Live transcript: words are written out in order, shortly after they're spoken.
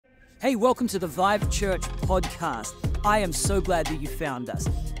Hey, welcome to the VIVE Church podcast. I am so glad that you found us.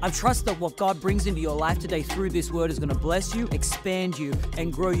 I trust that what God brings into your life today through this word is going to bless you, expand you,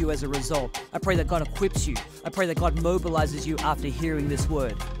 and grow you as a result. I pray that God equips you. I pray that God mobilizes you after hearing this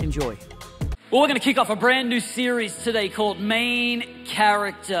word. Enjoy. Well, we're going to kick off a brand new series today called Main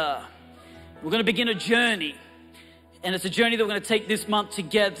Character. We're going to begin a journey, and it's a journey that we're going to take this month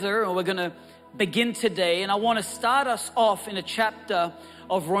together, and we're going to begin today. And I want to start us off in a chapter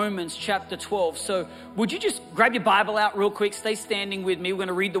of Romans chapter 12. So would you just grab your Bible out real quick, stay standing with me. We're going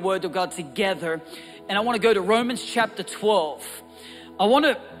to read the word of God together. And I want to go to Romans chapter 12. I want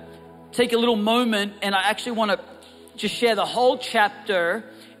to take a little moment, and I actually want to just share the whole chapter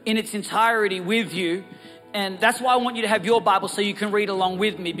in its entirety with you. And that's why I want you to have your Bible so you can read along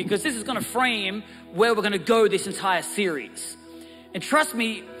with me, because this is going to frame where we're going to go this entire series. And trust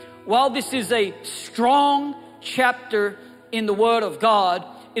me, while this is a strong chapter in the Word of God,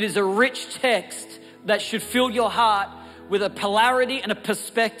 it is a rich text that should fill your heart with a polarity and a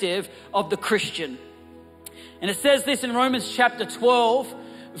perspective of the Christian. And it says this in Romans chapter 12,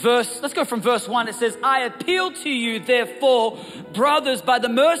 let's go from verse 1. It says, I appeal to you, therefore, brothers, by the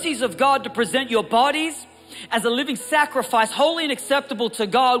mercies of God, to present your bodies as a living sacrifice, holy and acceptable to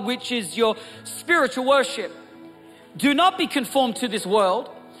God, which is your spiritual worship. Do not be conformed to this world,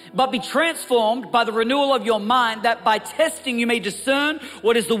 but be transformed by the renewal of your mind, that by testing you may discern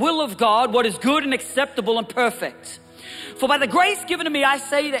what is the will of God, what is good and acceptable and perfect. For by the grace given to me, I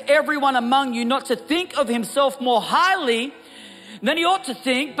say to everyone among you not to think of himself more highly than he ought to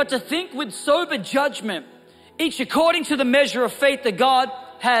think, but to think with sober judgment, each according to the measure of faith that God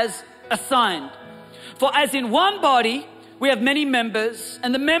has assigned. For as in one body we have many members,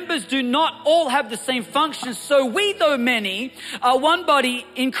 and the members do not all have the same functions. So we, though many, are one body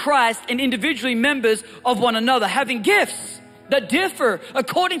in Christ and individually members of one another, having gifts that differ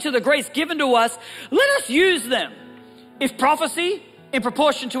according to the grace given to us. Let us use them. If prophecy, in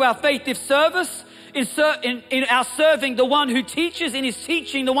proportion to our faith; if service, in our serving; the one who teaches in his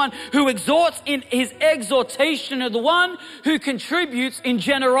teaching; the one who exhorts in his exhortation; or the one who contributes in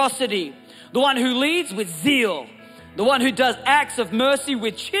generosity; the one who leads with zeal; the one who does acts of mercy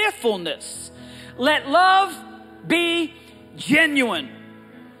with cheerfulness. Let love be genuine.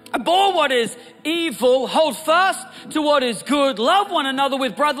 Abhor what is evil. Hold fast to what is good. Love one another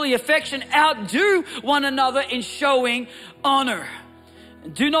with brotherly affection. Outdo one another in showing honor.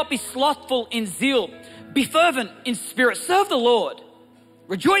 Do not be slothful in zeal. Be fervent in spirit. Serve the Lord.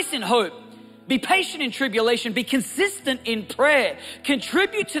 Rejoice in hope. Be patient in tribulation. Be consistent in prayer.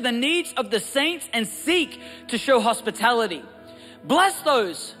 Contribute to the needs of the saints and seek to show hospitality. Bless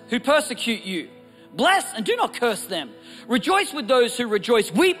those who persecute you. Bless and do not curse them. Rejoice with those who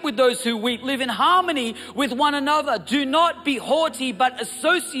rejoice. Weep with those who weep. Live in harmony with one another. Do not be haughty, but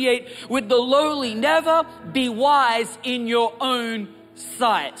associate with the lowly. Never be wise in your own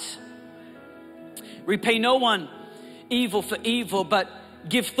sight. Repay no one evil for evil, but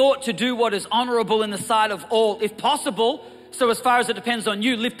give thought to do what is honorable in the sight of all. If possible, so as far as it depends on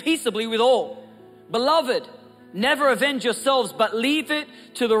you, live peaceably with all. Beloved, never avenge yourselves, but leave it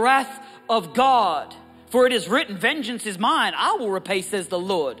to the wrath of God. For it is written, vengeance is mine, I will repay, says the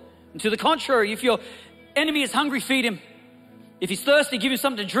Lord. And to the contrary, if your enemy is hungry, feed him. If he's thirsty, give him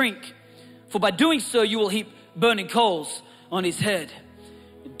something to drink. For by doing so, you will heap burning coals on his head.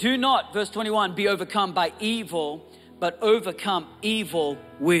 Do not, verse 21, be overcome by evil, but overcome evil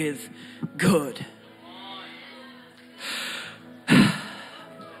with good.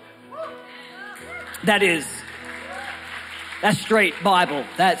 That's straight Bible.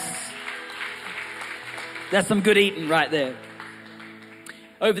 That's some good eating right there.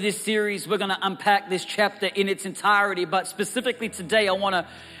 Over this series, we're going to unpack this chapter in its entirety, but specifically today, I want to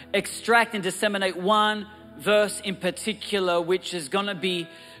extract and disseminate one verse in particular, which is going to be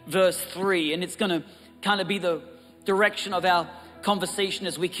verse 3, and it's going to kind of be the direction of our conversation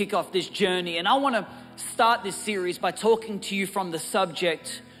as we kick off this journey. And I want to start this series by talking to you from the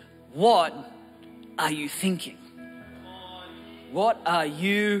subject, what are you thinking? What are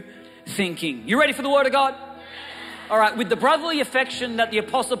you thinking? You ready for the word of God? All right, with the brotherly affection that the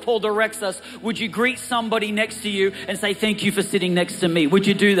Apostle Paul directs us, would you greet somebody next to you and say, thank you for sitting next to me? Would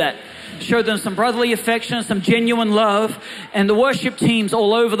you do that? Show them some brotherly affection, some genuine love, and the worship teams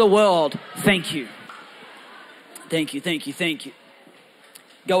all over the world, thank you. Thank you, thank you, thank you.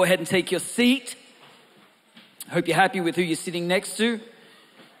 Go ahead and take your seat. I hope you're happy with who you're sitting next to.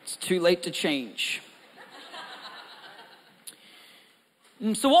 It's too late to change.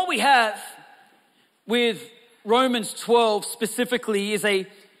 So what we have with Romans 12 specifically is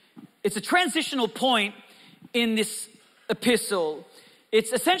it's a transitional point in this epistle.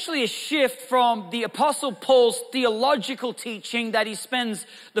 It's essentially a shift from the Apostle Paul's theological teaching that he spends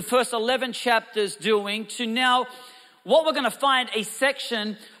the first 11 chapters doing to now what we're going to find a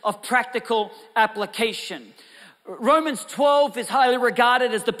section of practical application. Romans 12 is highly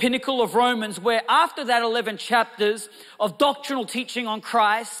regarded as the pinnacle of Romans, where after that 11 chapters of doctrinal teaching on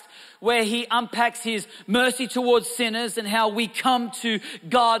Christ, where he unpacks his mercy towards sinners and how we come to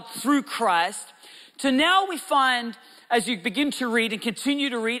God through Christ, to now we find, as you begin to read and continue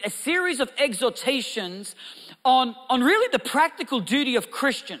to read, a series of exhortations on really the practical duty of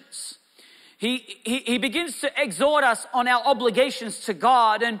Christians. He begins to exhort us on our obligations to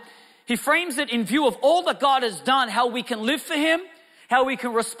God, and he frames it in view of all that God has done, how we can live for him, how we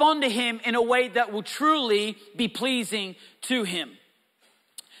can respond to him in a way that will truly be pleasing to him.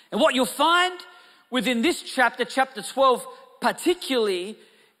 And what you'll find within this chapter, chapter 12 particularly,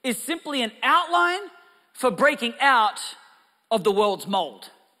 is simply an outline for breaking out of the world's mold.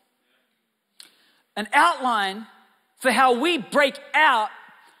 An outline for how we break out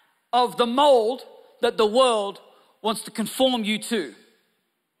of the mold that the world wants to conform you to.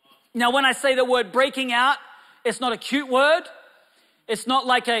 Now, when I say the word breaking out, it's not a cute word. It's not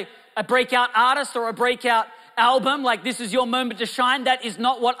like a breakout artist or a breakout album, like this is your moment to shine. That is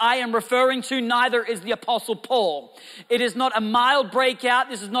not what I am referring to. Neither is the Apostle Paul. It is not a mild breakout.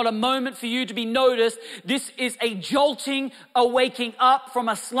 This is not a moment for you to be noticed. This is a jolting, a waking up from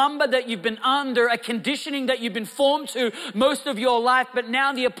a slumber that you've been under, a conditioning that you've been formed to most of your life. But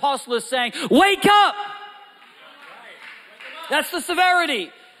now the Apostle is saying, wake up! That's the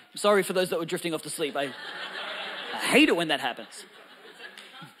severity. I'm sorry for those that were drifting off to sleep. I hate it when that happens.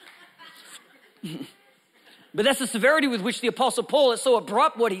 But that's the severity with which the Apostle Paul is so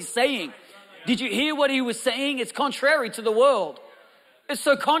abrupt what he's saying. Did you hear what he was saying? It's contrary to the world. It's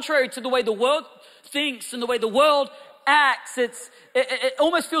so contrary to the way the world thinks and the way the world acts. It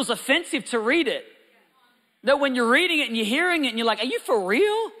almost feels offensive to read it. That when you're reading it and you're hearing it and you're like, are you for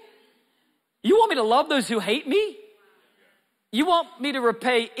real? You want me to love those who hate me? You want me to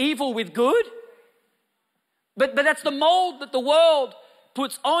repay evil with good? But that's the mold that the world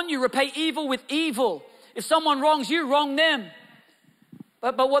puts on you. Repay evil with evil. If someone wrongs you, wrong them.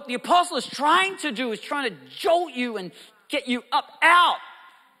 But what the apostle is trying to do is trying to jolt you and get you up out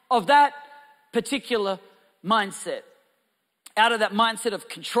of that particular mindset. Out of that mindset of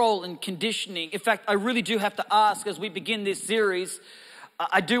control and conditioning. In fact, I really do have to ask as we begin this series,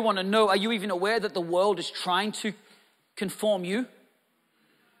 I do want to know, are you even aware that the world is trying to conform you?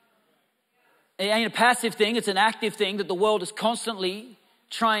 It ain't a passive thing, it's an active thing that the world is constantly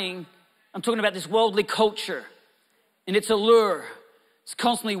trying. I'm talking about this worldly culture and its allure. It's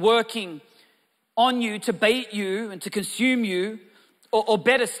constantly working on you to bait you and to consume you, or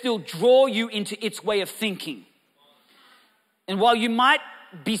better still, draw you into its way of thinking. And while you might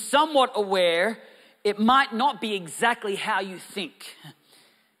be somewhat aware, it might not be exactly how you think.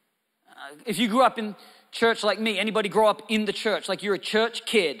 If you grew up in church like me, anybody grow up in the church, like you're a church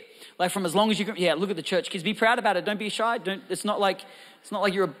kid, like from as long as you can, yeah, look at the church kids. Be proud about it. Don't be shy. It's not like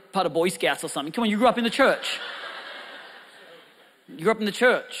you're a part of Boy Scouts or something. Come on, you grew up in the church. You grew up in the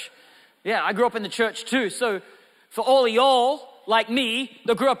church. Yeah, I grew up in the church too. So for all of y'all, like me,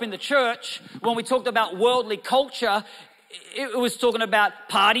 that grew up in the church, when we talked about worldly culture, it was talking about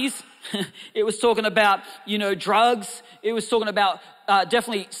parties. It was talking about, drugs. It was talking about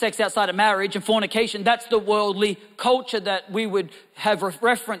definitely sex outside of marriage and fornication. That's the worldly culture that we would have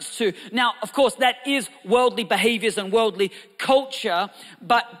reference to. Now, of course, that is worldly behaviors and worldly culture.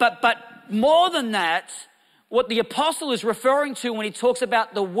 But more than that, what the apostle is referring to when he talks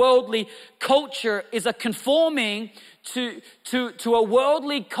about the worldly culture is a conforming to a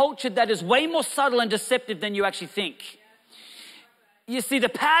worldly culture that is way more subtle and deceptive than you actually think. You see, the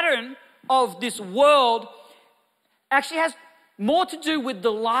pattern of this world actually has more to do with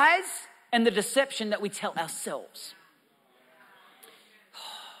the lies and the deception that we tell ourselves.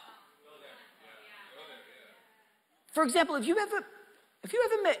 For example, have you ever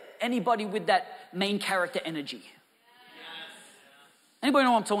met anybody with that main character energy? Anybody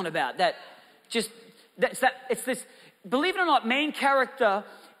know what I'm talking about? It's this, believe it or not, main character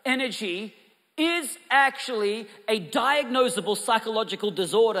energy is actually a diagnosable psychological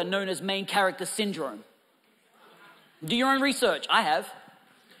disorder known as main character syndrome. Do your own research. I have.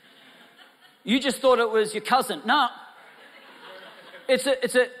 You just thought it was your cousin. No. It's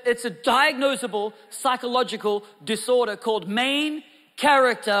a diagnosable psychological disorder called main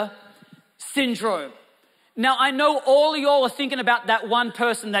character syndrome. Now, I know all of y'all are thinking about that one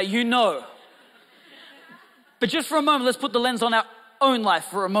person that you know. But just for a moment, let's put the lens on our own life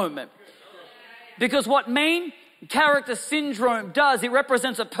for a moment. Because what main character syndrome does, it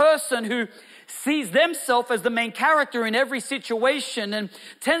represents a person who sees themselves as the main character in every situation and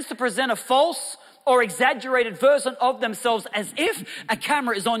tends to present a false or exaggerated version of themselves as if a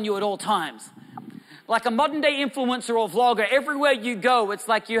camera is on you at all times. Like a modern day influencer or vlogger, everywhere you go, it's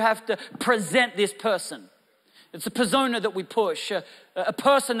like you have to present this person. It's a persona that we push, a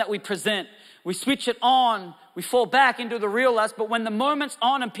person that we present. We switch it on, we fall back into the real us, but when the moment's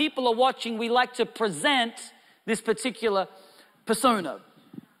on and people are watching, we like to present this particular persona.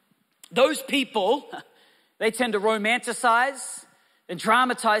 Those people, they tend to romanticize and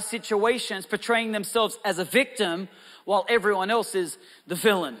dramatize situations, portraying themselves as a victim while everyone else is the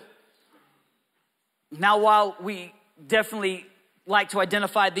villain. Now, while we definitely like to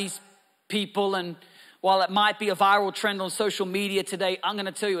identify these people, and while it might be a viral trend on social media today, I'm going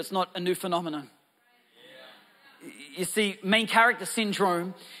to tell you it's not a new phenomenon. You see, main character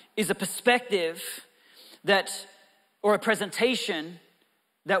syndrome is a perspective that, or a presentation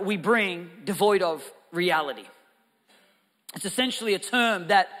that we bring devoid of reality. It's essentially a term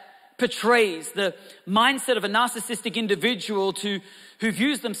that portrays the mindset of a narcissistic individual who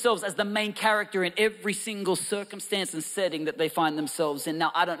views themselves as the main character in every single circumstance and setting that they find themselves in.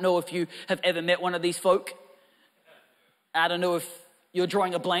 Now, I don't know if you have ever met one of these folk. I don't know if you're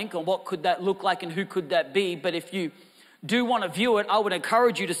drawing a blank on what could that look like and who could that be, but if you do want to view it, I would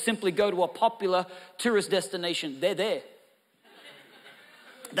encourage you to simply go to a popular tourist destination. They're there.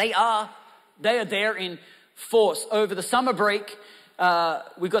 They are there in force. Over the summer break,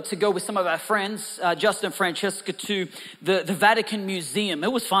 we got to go with some of our friends, Justin and Francesca, to the Vatican Museum.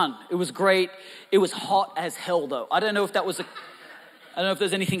 It was fun. It was great. It was hot as hell, though. I don't know if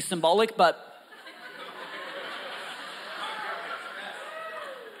there's anything symbolic, but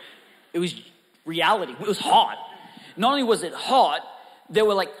it was reality. It was hot. Not only was it hot, there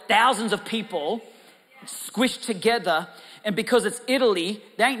were like thousands of people squished together, and because it's Italy,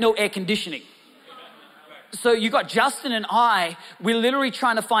 there ain't no air conditioning. So you got Justin and I, we're literally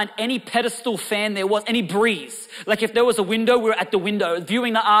trying to find any pedestal fan there was, any breeze. Like if there was a window, we were at the window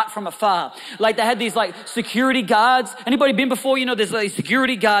viewing the art from afar. Like they had these like security guards. Anybody been before? You know, there's like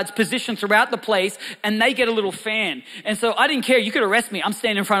security guards positioned throughout the place and they get a little fan. And so I didn't care. You could arrest me. I'm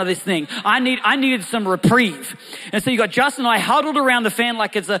standing in front of this thing. I needed some reprieve. And so you got Justin and I huddled around the fan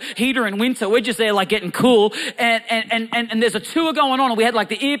like it's a heater in winter. We're just there like getting cool. And there's a tour going on and we had like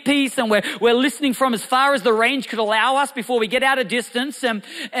the earpiece and we're listening from as far as the range could allow us before we get out of distance. And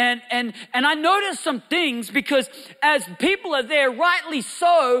I noticed some things because as people are there, rightly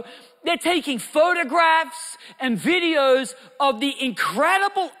so, they're taking photographs and videos of the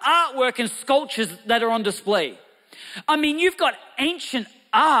incredible artwork and sculptures that are on display. I mean, you've got ancient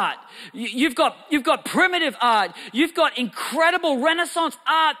art. You've got primitive art. You've got incredible Renaissance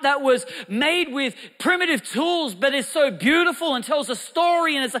art that was made with primitive tools, but is so beautiful and tells a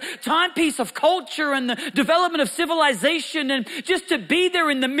story and is a timepiece of culture and the development of civilization. And just to be there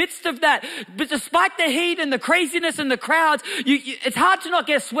in the midst of that, but despite the heat and the craziness and the crowds, it's hard to not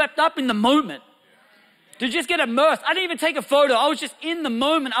get swept up in the moment. To just get immersed. I didn't even take a photo. I was just in the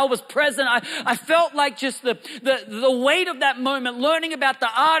moment. I was present. I felt like just the weight of that moment, learning about the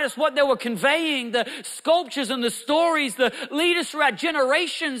artists, what they were conveying, the sculptures and the stories, the leaders throughout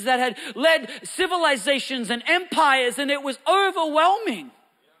generations that had led civilizations and empires. And it was overwhelming.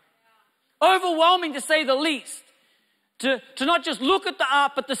 Overwhelming to say the least. To not just look at the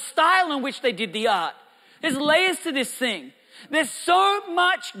art, but the style in which they did the art. There's layers to this thing. There's so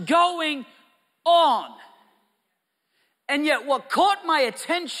much going on. And yet what caught my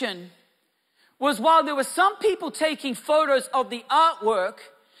attention was while there were some people taking photos of the artwork,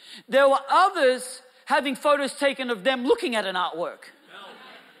 there were others having photos taken of them looking at an artwork.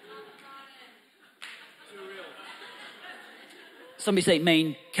 Somebody say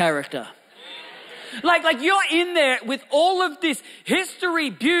main character. Like you're in there with all of this history,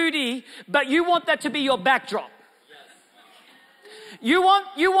 beauty, but you want that to be your backdrop. You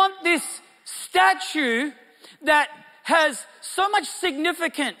want this statue that has so much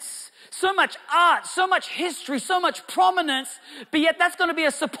significance, so much art, so much history, so much prominence, but yet that's going to be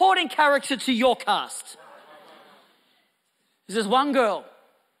a supporting character to your cast. There's this one girl.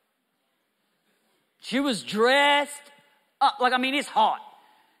 She was dressed up. Like, I mean, it's hot.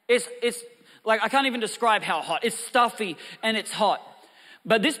 It's like, I can't even describe how hot. It's stuffy and it's hot.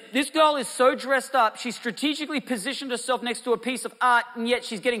 But this girl is so dressed up, she strategically positioned herself next to a piece of art, and yet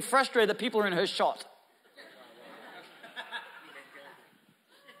she's getting frustrated that people are in her shot.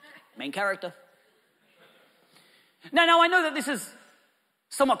 Main character. Now I know that this is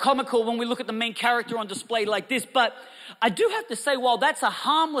somewhat comical when we look at the main character on display like this, but I do have to say, while that's a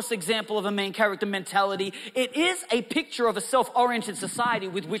harmless example of a main character mentality, it is a picture of a self-oriented society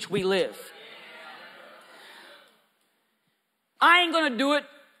with which we live. I ain't gonna do it.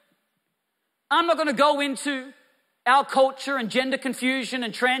 I'm not gonna go into our culture and gender confusion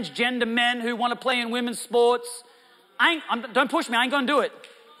and transgender men who want to play in women's sports. Don't push me, I ain't gonna do it.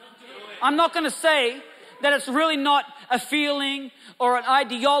 I'm not gonna say that it's really not a feeling or an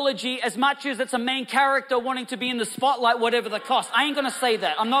ideology as much as it's a main character wanting to be in the spotlight, whatever the cost. I ain't gonna say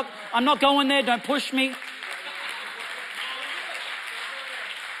that. I'm not going there, don't push me.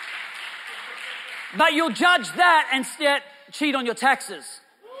 But you'll judge that and yet cheat on your taxes.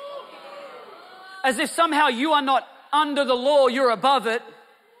 As if somehow you are not under the law, you're above it.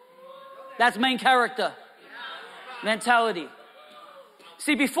 That's main character mentality.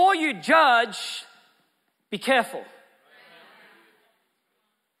 See, before you judge, be careful.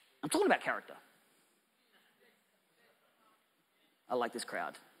 I'm talking about character. I like this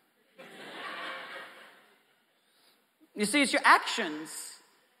crowd. You see, it's your actions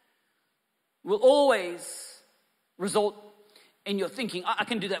will always result in your thinking. I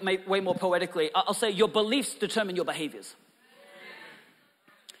can do that way more poetically. I'll say your beliefs determine your behaviors.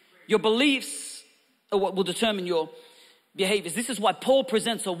 Your beliefs are what will determine your behaviors. This is why Paul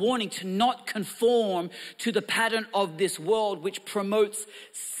presents a warning to not conform to the pattern of this world, which promotes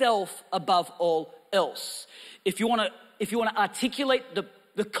self above all else. If you want to articulate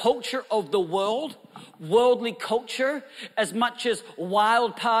the culture of the world, worldly culture, as much as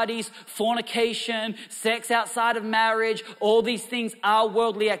wild parties, fornication, sex outside of marriage, all these things are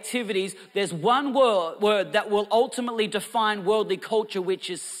worldly activities, there's one word that will ultimately define worldly culture, which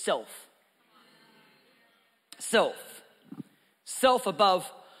is self. Self. Self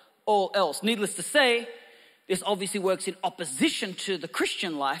above all else. Needless to say, this obviously works in opposition to the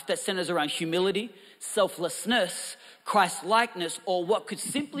Christian life that centers around humility, selflessness, Christ-likeness, or what could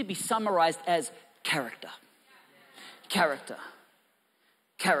simply be summarized as character. Character.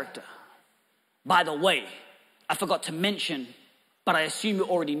 Character. By the way, I forgot to mention, but I assume you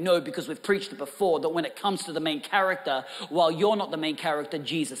already know because we've preached it before, that when it comes to the main character, while you're not the main character,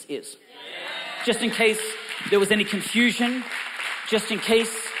 Jesus is. Just in case there was any confusion, just in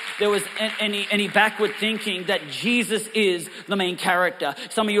case there was any backward thinking, that Jesus is the main character.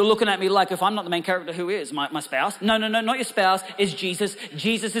 Some of you are looking at me like, if I'm not the main character, who is? My spouse? No, not your spouse. It's Jesus.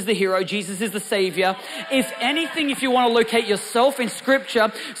 Jesus is the hero. Jesus is the savior. If anything, if you want to locate yourself in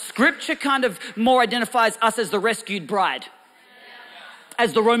Scripture, Scripture kind of more identifies us as the rescued bride,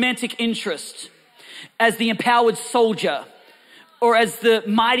 as the romantic interest, as the empowered soldier, or as the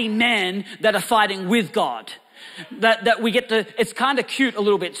mighty men that are fighting with God. That we get to, it's kind of cute a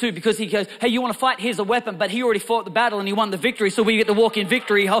little bit too, because he goes, hey, you want to fight? Here's a weapon, but he already fought the battle and he won the victory, so we get to walk in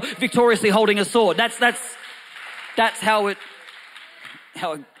victory, victoriously holding a sword. That's how it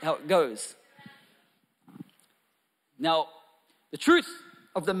goes. Now, the truth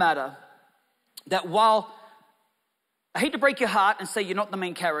of the matter, that while I hate to break your heart and say you're not the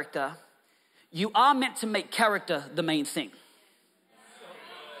main character, you are meant to make character the main thing.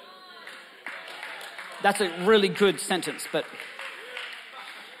 That's a really good sentence, but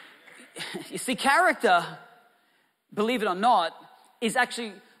you see, character, believe it or not, is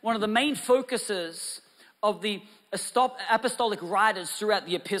actually one of the main focuses of the apostolic writers throughout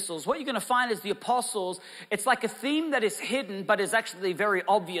the epistles. What you're going to find is the apostles, it's like a theme that is hidden, but is actually very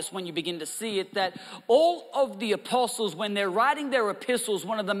obvious when you begin to see it, that all of the apostles, when they're writing their epistles,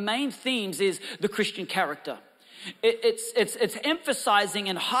 one of the main themes is the Christian character. It's emphasizing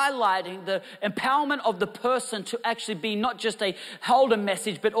and highlighting the empowerment of the person to actually be not just a holder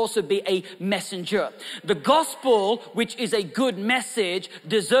message, but also be a messenger. The gospel, which is a good message,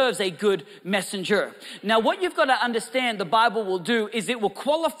 deserves a good messenger. Now, what you've got to understand the Bible will do is it will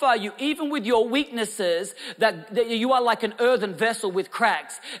qualify you even with your weaknesses, that you are like an earthen vessel with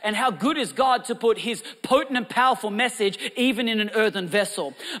cracks. And how good is God to put his potent and powerful message even in an earthen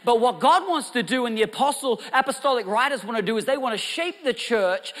vessel. But what God wants to do, and the apostolic writers want to do, is they want to shape the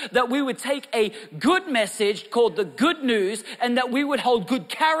church that we would take a good message called the good news, and that we would hold good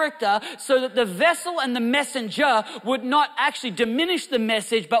character so that the vessel and the messenger would not actually diminish the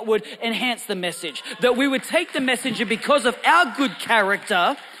message but would enhance the message. That we would take the messenger because of our good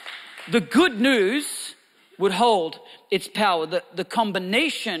character, the good news would hold its power. The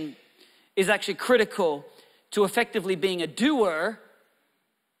combination is actually critical to effectively being a doer,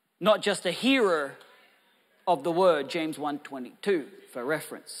 not just a hearer of the word. James 1:22 for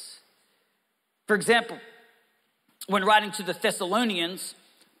reference. For example, when writing to the Thessalonians,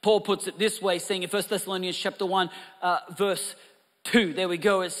 Paul puts it this way, saying in 1 Thessalonians chapter 1, verse 2. There we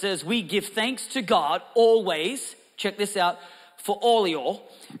go. It says, we give thanks to God always. Check this out. For all y'all,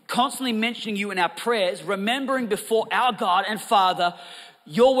 constantly mentioning you in our prayers, remembering before our God and Father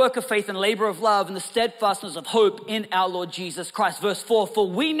your work of faith and labor of love and the steadfastness of hope in our Lord Jesus Christ. Verse 4, for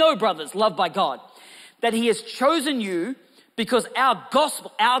we know, brothers, loved by God, that he has chosen you because our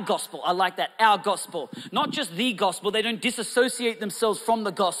gospel, I like that, our gospel, not just the gospel. They don't disassociate themselves from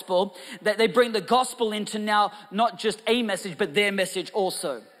the gospel. That they bring the gospel into now not just a message, but their message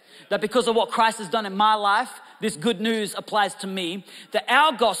also. That because of what Christ has done in my life, this good news applies to me, that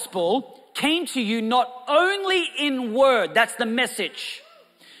our gospel came to you not only in word, that's the message.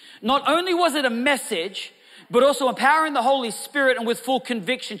 Not only was it a message, but also empowering the Holy Spirit and with full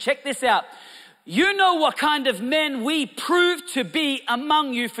conviction. Check this out. You know what kind of men we proved to be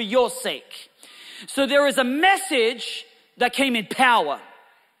among you for your sake. So there is a message that came in power.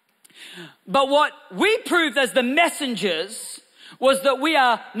 But what we proved as the messengers was that we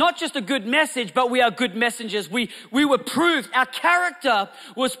are not just a good message, but we are good messengers. We were proved, our character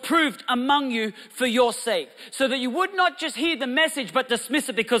was proved among you for your sake. So that you would not just hear the message, but dismiss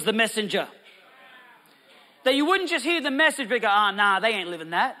it because the messenger. That you wouldn't just hear the message, but go, nah, they ain't living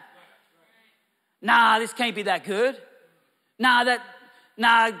that. Nah, this can't be that good. God.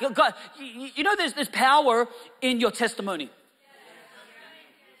 You know there's power in your testimony.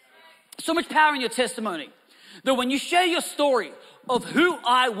 So much power in your testimony that when you share your story of who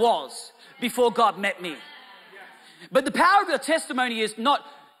I was before God met me. But the power of your testimony is not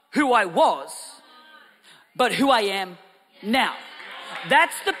who I was, but who I am now.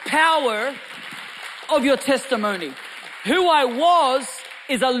 That's the power of your testimony. Who I was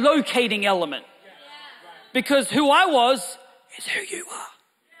is a locating element. Because who I was is who you are.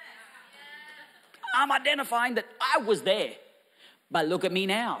 I'm identifying that I was there. But look at me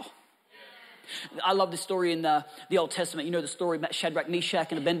now. I love the story in the Old Testament. You know the story about Shadrach, Meshach,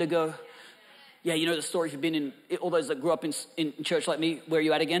 and Abednego? Yeah, you know the story if you've been in, all those that grew up in church like me. Where are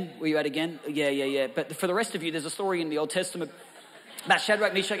you at again? Yeah. But for the rest of you, there's a story in the Old Testament about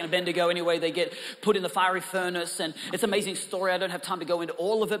Shadrach, Meshach, and Abednego. Anyway, they get put in the fiery furnace, and it's an amazing story. I don't have time to go into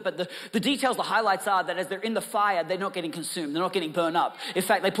all of it, but the details, the highlights are that as they're in the fire, they're not getting consumed. They're not getting burned up. In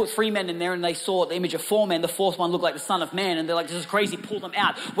fact, they put 3 men in there, and they saw the image of 4 men. The 4th one looked like the Son of Man, and they're like, this is crazy, pull them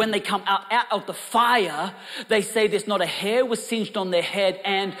out. When they come out of the fire, they say there's not a hair was singed on their head,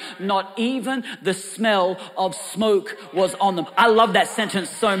 and not even the smell of smoke was on them. I love that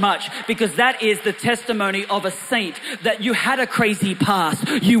sentence so much, because that is the testimony of a saint, that you had a crazy past.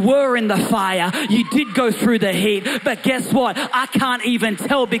 You were in the fire. You did go through the heat. But guess what? I can't even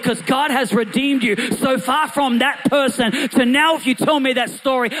tell, because God has redeemed you so far from that person to now if you tell me that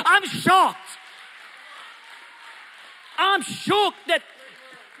story, I'm shocked. I'm shook that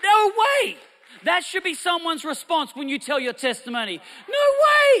no way. That should be someone's response when you tell your testimony.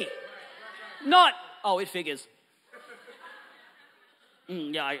 No way. Not, oh, it figures.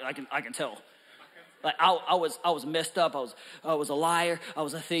 Yeah, I can tell. Like I was messed up. I was a liar. I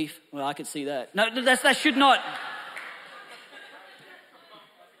was a thief. Well, I could see that. No, that should not.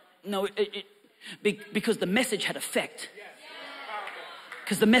 No, because the message had effect.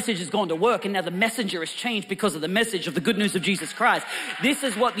 Because the message has gone to work, and now the messenger has changed because of the message of the good news of Jesus Christ. This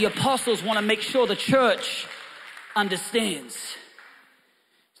is what the apostles want to make sure the church understands.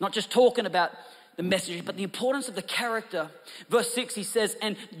 It's not just talking about the message, but the importance of the character. Verse 6, he says,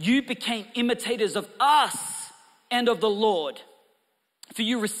 and you became imitators of us and of the Lord. For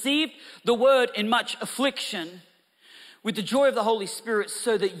you received the word in much affliction with the joy of the Holy Spirit,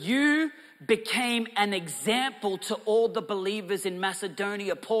 so that you became an example to all the believers in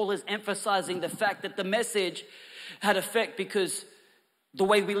Macedonia. Paul is emphasizing the fact that the message had effect because the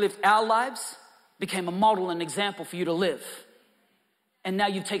way we lived our lives became a model and example for you to live. And now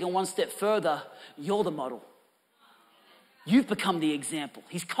you've taken one step further. You're the model. You've become the example.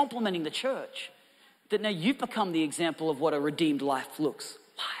 He's complimenting the church that now you've become the example of what a redeemed life looks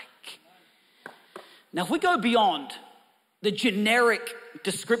like. Now, if we go beyond the generic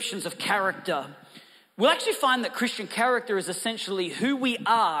descriptions of character, we'll actually find that Christian character is essentially who we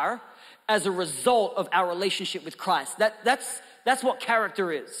are as a result of our relationship with Christ. That's what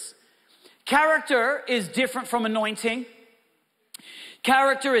character is. Character is different from anointing.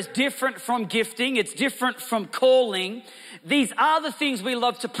 Character is different from gifting. It's different from calling. These are the things we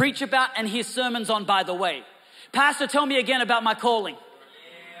love to preach about and hear sermons on, by the way. Pastor, tell me again about my calling.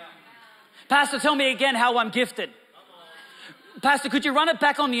 Pastor, tell me again how I'm gifted. Pastor, could you run it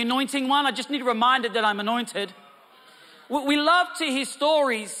back on the anointing one? I just need a reminder that I'm anointed. We love to hear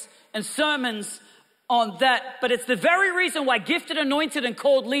stories and sermons on that, but it's the very reason why gifted, anointed, and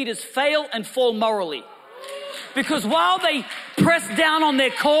called leaders fail and fall morally. Because while they pressed down on their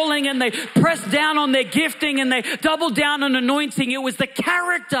calling and they pressed down on their gifting and they doubled down on anointing. It was the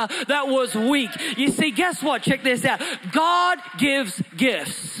character that was weak. You see, guess what? Check this out. God gives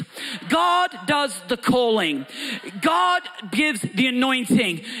gifts. God does the calling. God gives the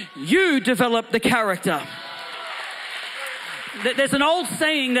anointing. You develop the character. There's an old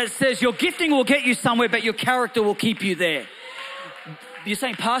saying that says your gifting will get you somewhere, but your character will keep you there. You're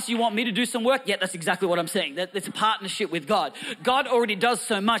saying, Pastor, you want me to do some work? Yeah, that's exactly what I'm saying. It's a partnership with God. God already does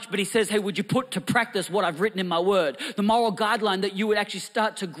so much, but he says, hey, would you put to practice what I've written in my word? The moral guideline that you would actually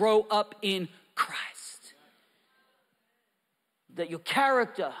start to grow up in Christ. That your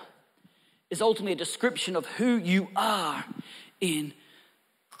character is ultimately a description of who you are in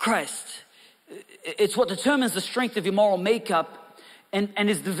Christ. It's what determines the strength of your moral makeup and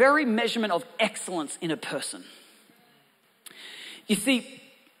is the very measurement of excellence in a person. You see,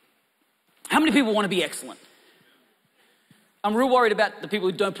 how many people want to be excellent? I'm real worried about the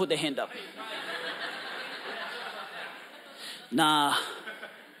people who don't put their hand up. Nah,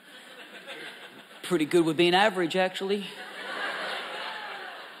 pretty good with being average, actually.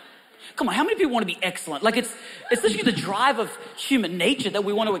 Come on, how many people want to be excellent? Like it's literally the drive of human nature that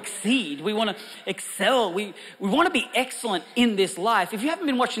we want to exceed. We want to excel. We want to be excellent in this life. If you haven't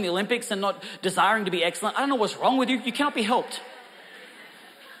been watching the Olympics and not desiring to be excellent, I don't know what's wrong with you. You cannot be helped.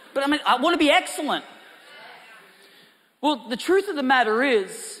 But I want to be excellent. Well, the truth of the matter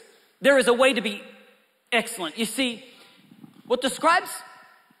is, there is a way to be excellent. You see, what describes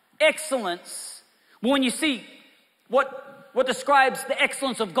excellence, when you see what describes the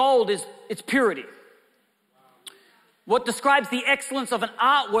excellence of gold is its purity. What describes the excellence of an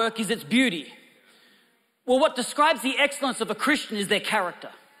artwork is its beauty. Well, what describes the excellence of a Christian is their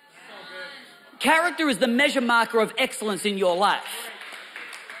character. Character is the measure marker of excellence in your life.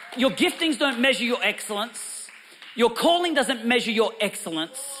 Your giftings don't measure your excellence. Your calling doesn't measure your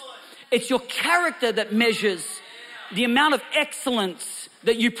excellence. It's your character that measures the amount of excellence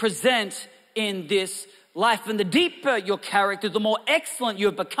that you present in this life. And the deeper your character, the more excellent you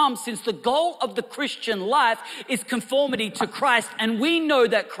have become, since the goal of the Christian life is conformity to Christ. And we know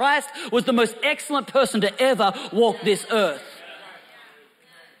that Christ was the most excellent person to ever walk this earth.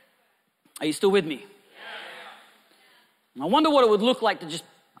 Are you still with me? I wonder what it would look like to just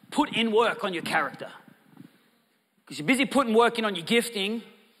put in work on your character. Because you're busy putting work in on your gifting,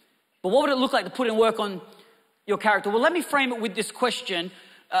 but what would it look like to put in work on your character? Well, let me frame it with this question.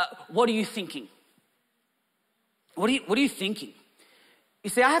 What are you thinking? What are you thinking? You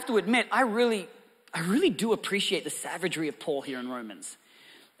see, I have to admit, I really do appreciate the savagery of Paul here in Romans.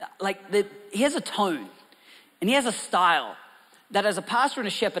 He has a tone and he has a style that as a pastor and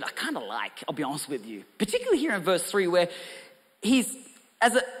a shepherd, I kind of like, I'll be honest with you. Particularly here in verse 3 where he's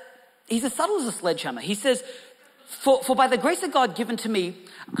as subtle as a sledgehammer. He says, for by the grace of God given to me,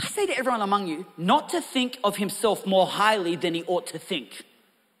 I say to everyone among you, not to think of himself more highly than he ought to think.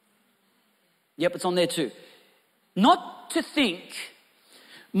 Yep, it's on there too. Not to think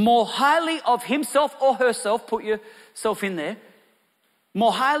more highly of himself or herself, put yourself in there,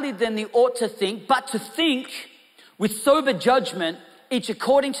 more highly than they ought to think, but to think with sober judgment, each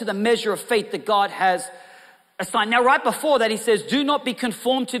according to the measure of faith that God has assigned. Now, right before that, he says, do not be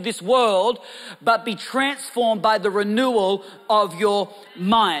conformed to this world, but be transformed by the renewal of your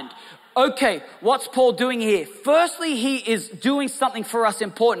mind. Okay, what's Paul doing here? Firstly, he is doing something for us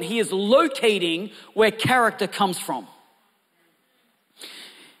important. He is locating where character comes from.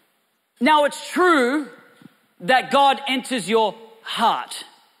 Now, it's true that God enters your heart,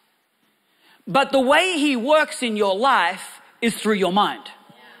 but the way he works in your life is through your mind,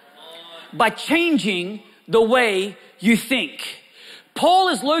 by changing the way you think. Paul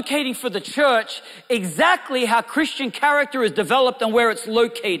is locating for the church exactly how Christian character is developed and where it's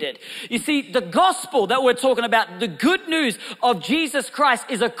located. You see, the gospel that we're talking about, the good news of Jesus Christ,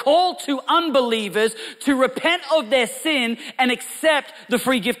 is a call to unbelievers to repent of their sin and accept the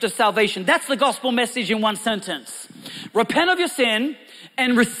free gift of salvation. That's the gospel message in one sentence. Repent of your sin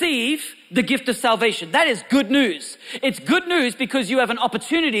and receive the gift of salvation. That is good news. It's good news because you have an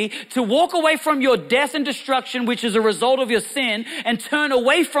opportunity to walk away from your death and destruction, which is a result of your sin, and turn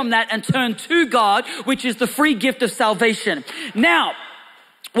away from that and turn to God, which is the free gift of salvation. Now,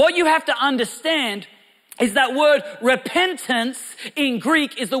 what you have to understand is that word repentance in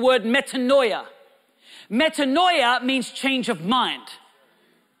Greek is the word metanoia. Metanoia means change of mind.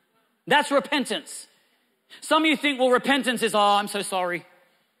 That's repentance. Some of you think, well, repentance is, I'm so sorry.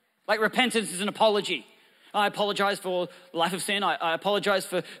 Like repentance is an apology. I apologize for the life of sin. I apologize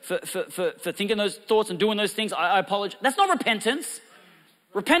for thinking those thoughts and doing those things. I apologize. That's not repentance.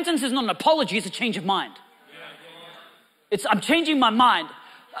 Repentance is not an apology. It's a change of mind. I'm changing my mind.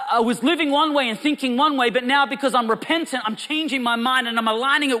 I was living one way and thinking one way, but now because I'm repentant, I'm changing my mind and I'm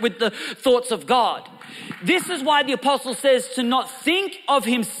aligning it with the thoughts of God. This is why the apostle says to not think of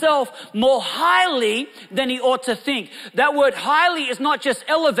himself more highly than he ought to think. That word highly is not just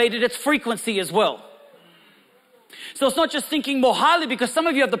elevated, it's frequency as well. So it's not just thinking more highly, because some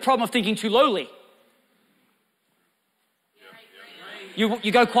of you have the problem of thinking too lowly.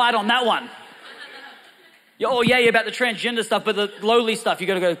 You go quiet on that one. Oh yeah, about the transgender stuff, but the lowly stuff, you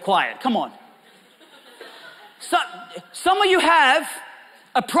got to go quiet. Come on. So, some of you have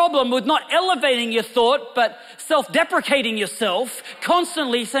a problem with not elevating your thought, but self-deprecating yourself,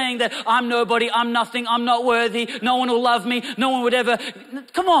 constantly saying that I'm nobody, I'm nothing, I'm not worthy, no one will love me, no one would ever.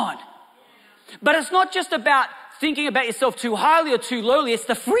 Come on. But it's not just about thinking about yourself too highly or too lowly, it's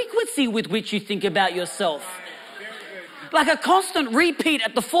the frequency with which you think about yourself. Like a constant repeat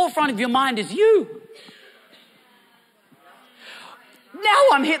at the forefront of your mind is you. Now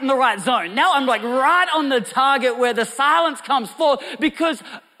I'm hitting the right zone. Now I'm like right on the target where the silence comes forth, because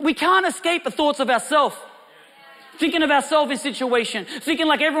we can't escape the thoughts of ourselves. Thinking of ourselves in situation, thinking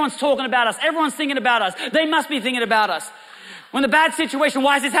like everyone's talking about us, everyone's thinking about us, they must be thinking about us. When the bad situation,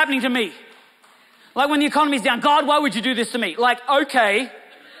 why is this happening to me? Like when the economy's down, God, why would you do this to me? Like, okay,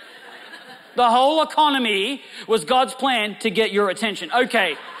 the whole economy was God's plan to get your attention.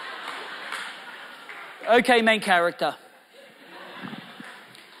 Okay. Okay, main character.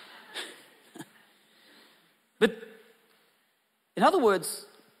 But in other words,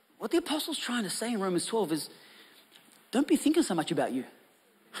 what the apostle's trying to say in Romans 12 is, don't be thinking so much about you.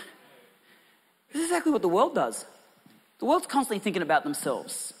 This is exactly what the world does. The world's constantly thinking about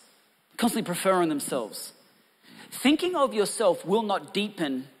themselves, constantly preferring themselves. Thinking of yourself will not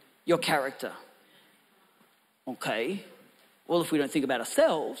deepen your character. Okay, well, if we don't think about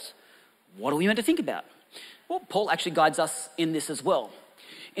ourselves, what are we meant to think about? Well, Paul actually guides us in this as well.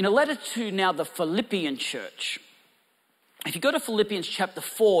 In a letter to now the Philippian church, if you go to Philippians chapter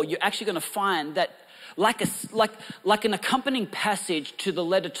 4, you're actually going to find that like an accompanying passage to the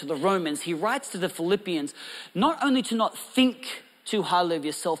letter to the Romans, he writes to the Philippians not only to not think too highly of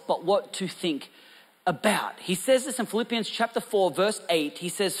yourself, but what to think about. He says this in Philippians chapter 4, verse 8. He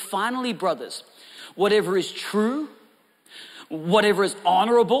says, finally, brothers, whatever is true, whatever is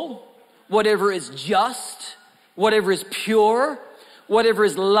honorable, whatever is just, whatever is pure, whatever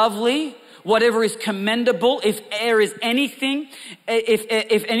is lovely, whatever is commendable, if there is anything,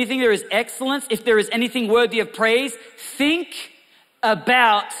 if anything there is excellence, if there is anything worthy of praise, think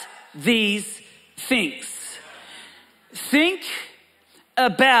about these things. Think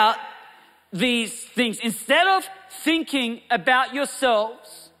about these things. Instead of thinking about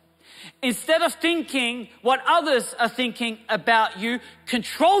yourselves, instead of thinking what others are thinking about you,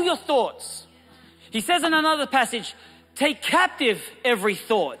 control your thoughts. He says in another passage, take captive every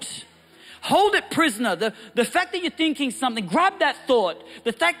thought. Hold it prisoner. The fact that you're thinking something, grab that thought.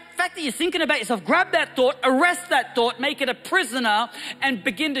 The fact that you're thinking about yourself, grab that thought, arrest that thought, make it a prisoner, and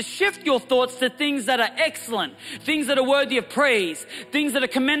begin to shift your thoughts to things that are excellent, things that are worthy of praise, things that are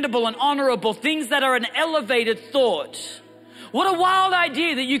commendable and honorable, things that are an elevated thought. What a wild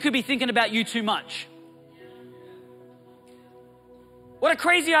idea that you could be thinking about you too much. What a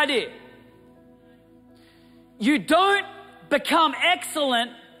crazy idea. You don't become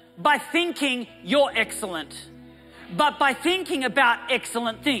excellent by thinking you're excellent, but by thinking about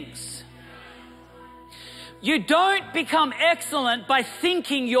excellent things. You don't become excellent by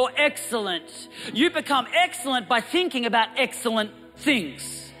thinking you're excellent. You become excellent by thinking about excellent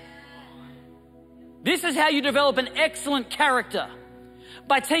things. This is how you develop an excellent character.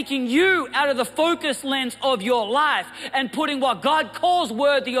 By taking you out of the focus lens of your life and putting what God calls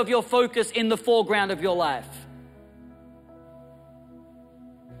worthy of your focus in the foreground of your life.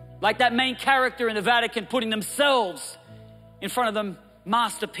 Like that main character in the Vatican putting themselves in front of the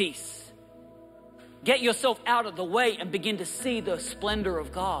masterpiece. Get yourself out of the way and begin to see the splendor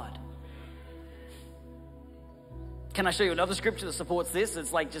of God. Can I show you another scripture that supports this?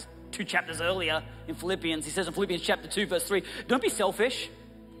 It's like just 2 chapters earlier in Philippians. He says in Philippians chapter 2, verse 3, don't be selfish.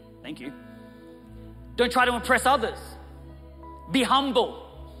 Thank you. Don't try to impress others. Be humble.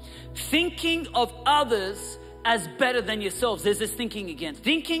 Thinking of others as better than yourselves. There's this thinking again.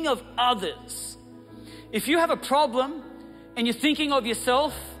 Thinking of others. If you have a problem and you're thinking of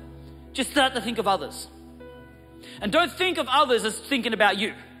yourself, just start to think of others. And don't think of others as thinking about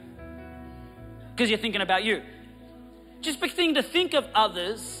you, because you're thinking about you. Just begin to think of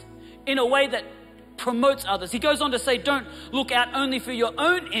others in a way that promotes others. He goes on to say, don't look out only for your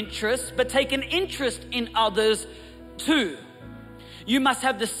own interests, but take an interest in others too. You must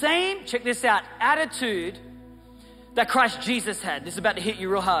have the same, check this out, attitude that Christ Jesus had. This is about to hit you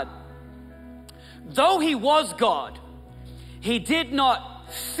real hard. Though he was God, he did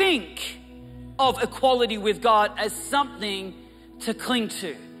not think of equality with God as something to cling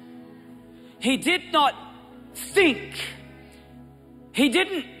to. He did not think. He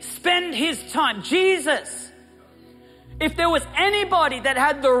didn't spend his time. Jesus, if there was anybody that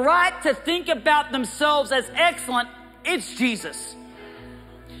had the right to think about themselves as excellent, it's Jesus.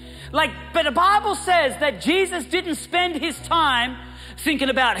 But the Bible says that Jesus didn't spend his time thinking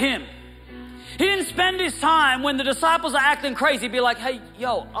about him. He didn't spend his time when the disciples are acting crazy, be like, hey,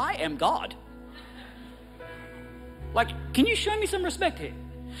 yo, I am God. Can you show me some respect here?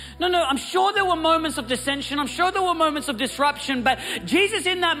 No, I'm sure there were moments of dissension. I'm sure there were moments of disruption, but Jesus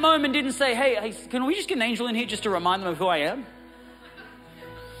in that moment didn't say, hey, can we just get an angel in here just to remind them of who I am?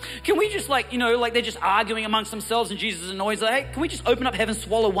 Can we just they're just arguing amongst themselves and Jesus is annoyed. Hey, can we just open up heaven,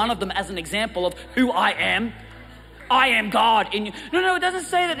 swallow one of them as an example of who I am? I am God in you. No, it doesn't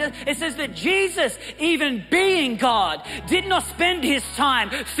say that. It says that Jesus, even being God, did not spend his time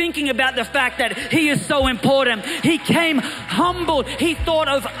thinking about the fact that he is so important. He came humbled. He thought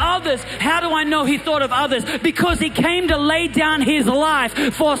of others. How do I know he thought of others? Because he came to lay down his life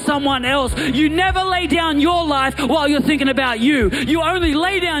for someone else. You never lay down your life while you're thinking about you. You only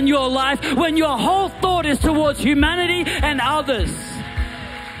lay down your life when your whole thought is towards humanity and others.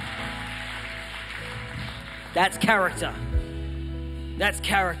 That's character. That's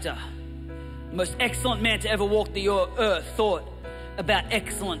character. The most excellent man to ever walk the earth thought about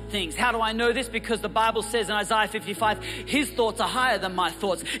excellent things. How do I know this? Because the Bible says in Isaiah 55, his thoughts are higher than my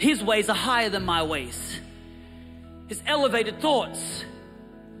thoughts. His ways are higher than my ways. His elevated thoughts.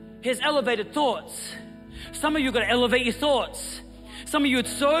 His elevated thoughts. Some of you got to elevate your thoughts. Some of you are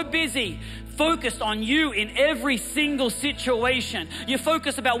so busy focused on you in every single situation. You're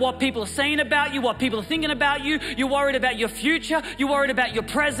focused about what people are saying about you, what people are thinking about you. You're worried about your future. You're worried about your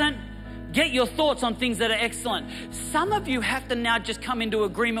present. Get your thoughts on things that are excellent. Some of you have to now just come into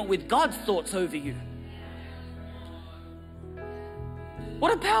agreement with God's thoughts over you.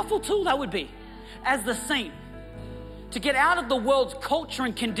 What a powerful tool that would be as the saint. To get out of the world's culture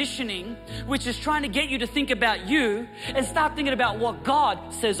and conditioning, which is trying to get you to think about you and start thinking about what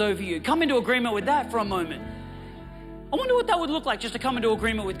God says over you. Come into agreement with that for a moment. I wonder what that would look like just to come into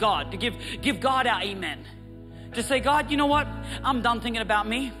agreement with God, to give God our amen. Just say, God, you know what? I'm done thinking about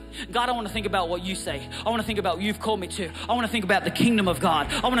me. God, I want to think about what you say. I want to think about what you've called me to. I want to think about the kingdom of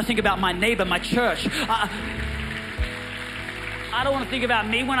God. I want to think about my neighbor, my church. I don't want to think about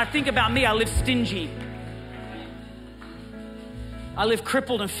me. When I think about me, I live stingy. I live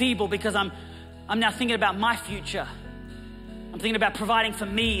crippled and feeble because I'm now thinking about my future. I'm thinking about providing for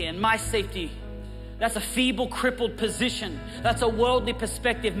me and my safety. That's a feeble, crippled position. That's a worldly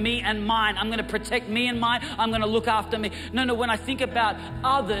perspective, me and mine. I'm going to protect me and mine. I'm going to look after me. No, when I think about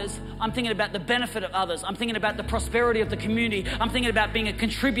others, I'm thinking about the benefit of others. I'm thinking about the prosperity of the community. I'm thinking about being a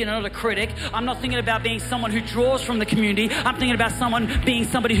contributor, not a critic. I'm not thinking about being someone who draws from the community. I'm thinking about being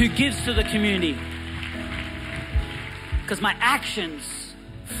somebody who gives to the community. Because my actions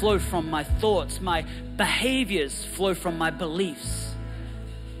flow from my thoughts. My behaviors flow from my beliefs.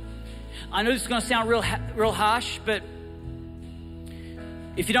 I know this is going to sound real harsh, but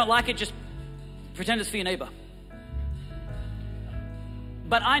if you don't like it, just pretend it's for your neighbor.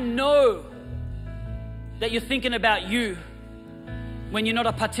 But I know that you're thinking about you when you're not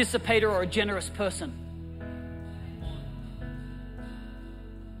a participator or a generous person.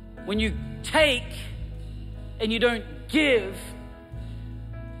 When you take and you don't give,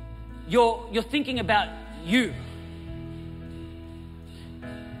 you're thinking about you.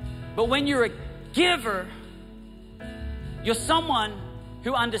 But when you're a giver, you're someone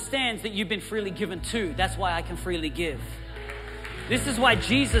who understands that you've been freely given to. That's why I can freely give. This is why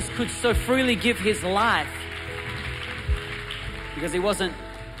Jesus could so freely give his life. Because he wasn't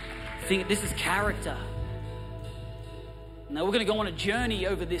thinking, this is character. Now we're going to go on a journey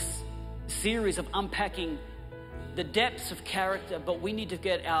over this series of unpacking the depths of character, but we need to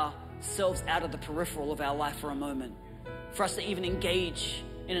get ourselves out of the peripheral of our life for a moment. For us to even engage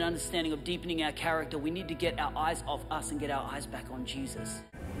in an understanding of deepening our character, we need to get our eyes off us and get our eyes back on Jesus.